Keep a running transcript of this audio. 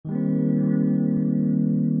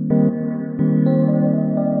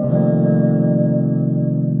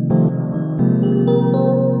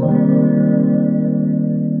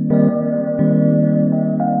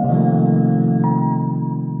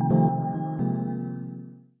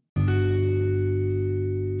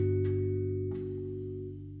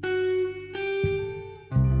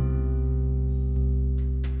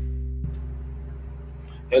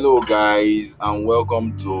Hello, guys, and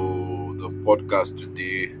welcome to the podcast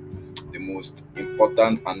today. The most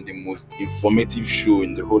important and the most informative show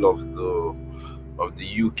in the whole of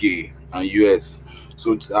the UK and US.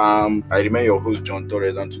 I remain your host John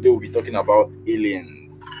Torres, and today we'll be talking about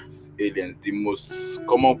aliens. Aliens. The most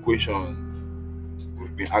common question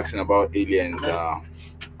we've been asking about aliens are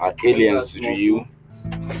aliens real?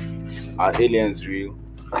 Are aliens real?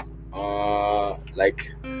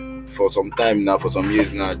 Like for some time now, for some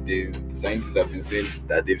years now, the scientists have been saying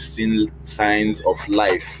that they've seen signs of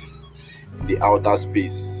life in the outer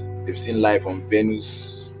space. They've seen life on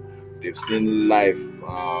Venus. They've seen life.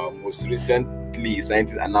 Most recently,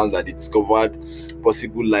 scientists announced that they discovered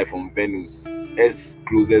possible life on Venus, Earth's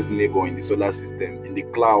closest neighbor in the solar system, in the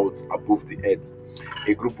clouds above the Earth.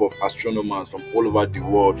 A group of astronomers from all over the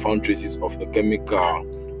world found traces of a chemical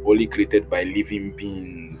only created by living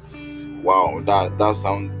beings. Wow, that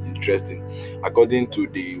sounds interesting. According to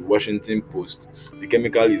the Washington Post, the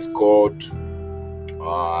chemical is called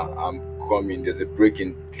I'm coming. There's a break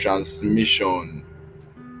in transmission.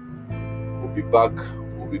 We'll be back.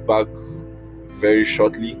 We'll be back very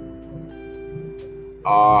shortly.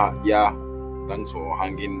 Yeah. Thanks for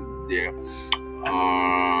hanging there.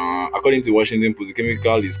 According to Washington Post, the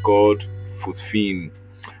chemical is called phosphine.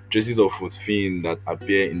 Traces of phosphine that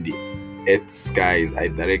appear in the Earth's skies are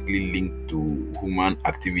directly linked to human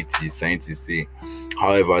activity, scientists say.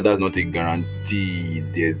 However, that's not a guarantee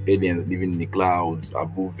there's aliens living in the clouds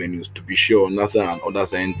above Venus. To be sure, NASA and other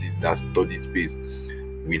scientists that study space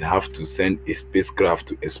will have to send a spacecraft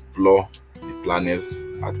to explore the planet's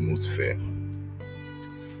atmosphere.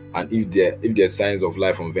 And if there's signs of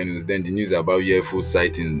life on Venus, then the news about UFO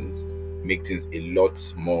sightings make things a lot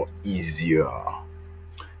more easier.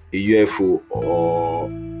 A UFO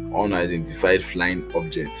or unidentified flying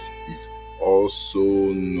object is also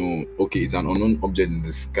known. Okay, it's an unknown object in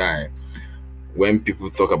the sky. When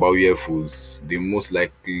people talk about UFOs, they most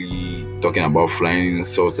likely talking about flying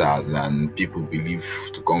saucers and people believe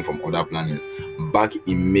to come from other planets. Back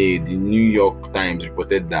in May, the New York Times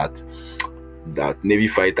reported that Navy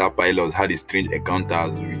fighter pilots had strange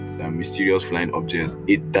encounters with mysterious flying objects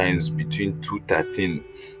 8 times between 2013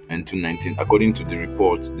 and 2019. According to the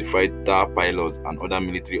report, the fighter pilots and other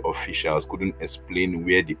military officials couldn't explain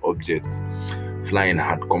where the objects flying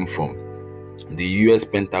had come from. The US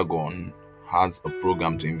Pentagon has a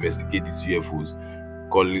program to investigate these UFOs,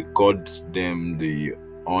 called them the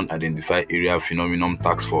Unidentified Area Phenomenon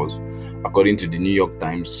Task Force. According to the New York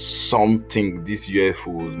Times, some think these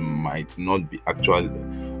UFOs might not be actually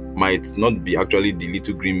the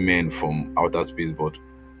little green men from outer space, but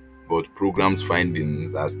program's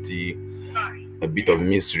findings are still a bit of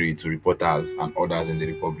mystery to reporters and others in the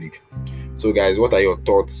Republic. So, guys, what are your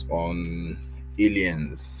thoughts on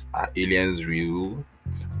aliens? Are aliens real,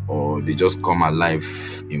 or they just come alive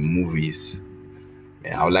in movies?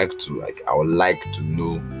 I would like to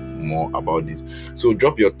know more about this. So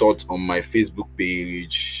drop your thoughts on my Facebook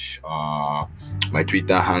page, my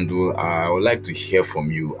Twitter handle. I would like to hear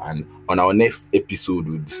from you, and on our next episode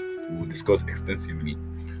we'll discuss extensively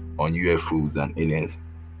on UFOs and aliens.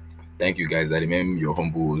 Thank you, guys. I remember your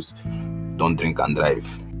humble host. Don't drink and drive.